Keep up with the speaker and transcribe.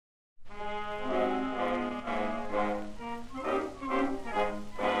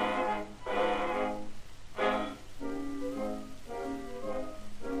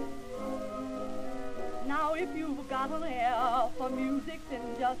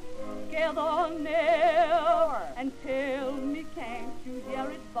together near, and tell me, can't you hear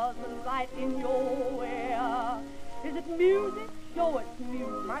it buzzing right in your ear? Is it music? Show it's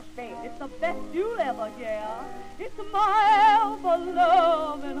music. Must be. It's the best you'll ever hear. It's my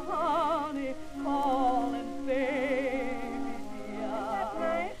ever-loving honey calling, baby dear. That's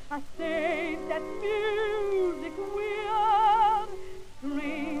nice. I say that music weird,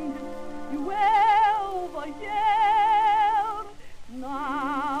 strangest you ever heard.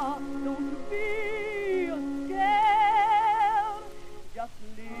 Now, don't you feel scared? Just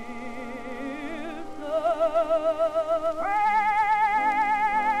listen.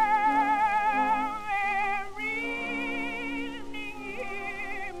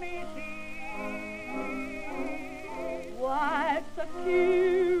 Why, it's the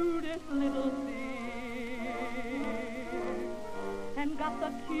cutest little thing, and got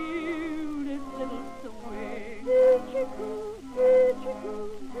the cutest little swing. Hitchy-coo, hitchy-coo,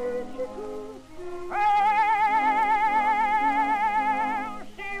 hitchy-coo. Oh,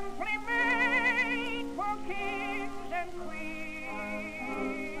 simply made for kings and queens.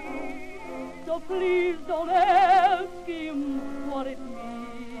 So please don't ask him what it means,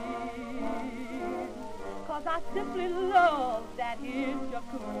 'cause I simply love that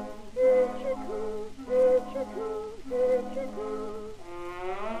hitchy-coo. Hitchy-coo, hitchy-coo, hitchy-coo.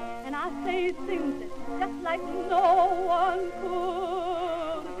 And I say he sings it just like no one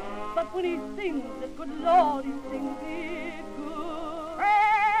could. But when he sings it, good Lord, he sings it good.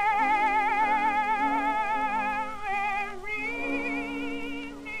 Every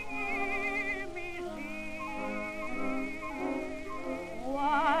evening hear me sing.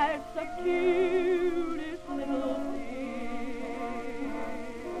 Why, it's the cutest little thing,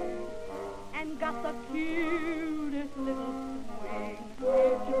 and got the cutest little swing.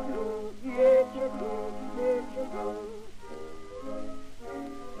 Hitchy-coo, hitchy-coo, hitchy-coo.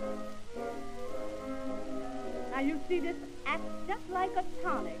 Now you see, this acts just like a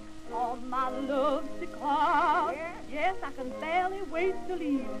tonic on my lovesick heart. Yeah? Yes, I can barely wait till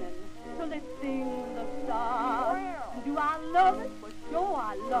evening till they sing the stars. Well. And do I love it? For sure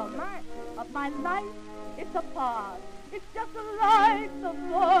I love it. Much. Of my life, it's a part. It's just like the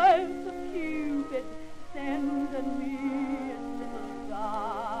voice of Cupid sending me its little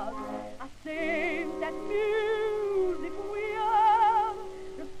stars. I say that music weird,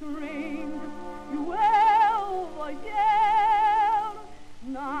 the strangest you ever heard.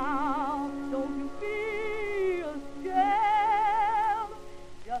 Now, don't you feel scared?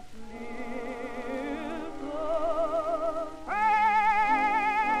 Just listen.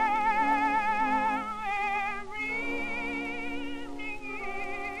 Every evening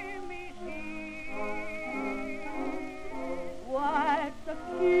hear me sing. Why, it's the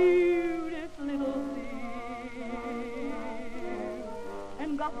cutest little thing, and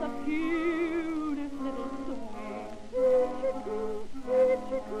got the cutest little swing. Hitchy-coo,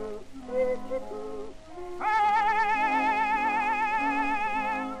 hitchy-coo, hitchy-coo. Oh,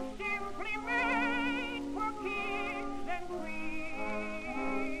 simply made for kings and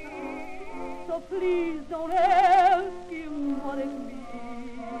queens. So please don't ask him what it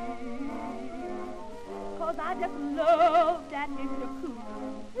means, 'cause I just love that hitchy-coo.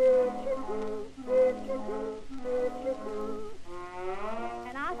 Hitchy-coo, hitchy-coo, hitchy-coo.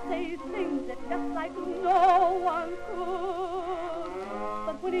 And I say he sings it just like no one could.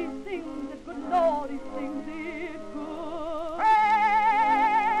 But when he sings it, good Lord, he sings it good.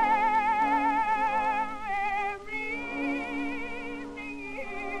 Every evening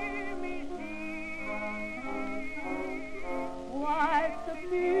hear me sing. Why, it's the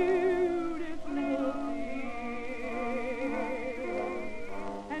cutest little thing,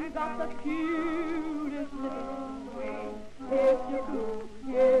 and got the cutest little swing. Hitchy-coo,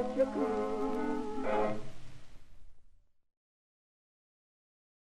 hitchy-coo.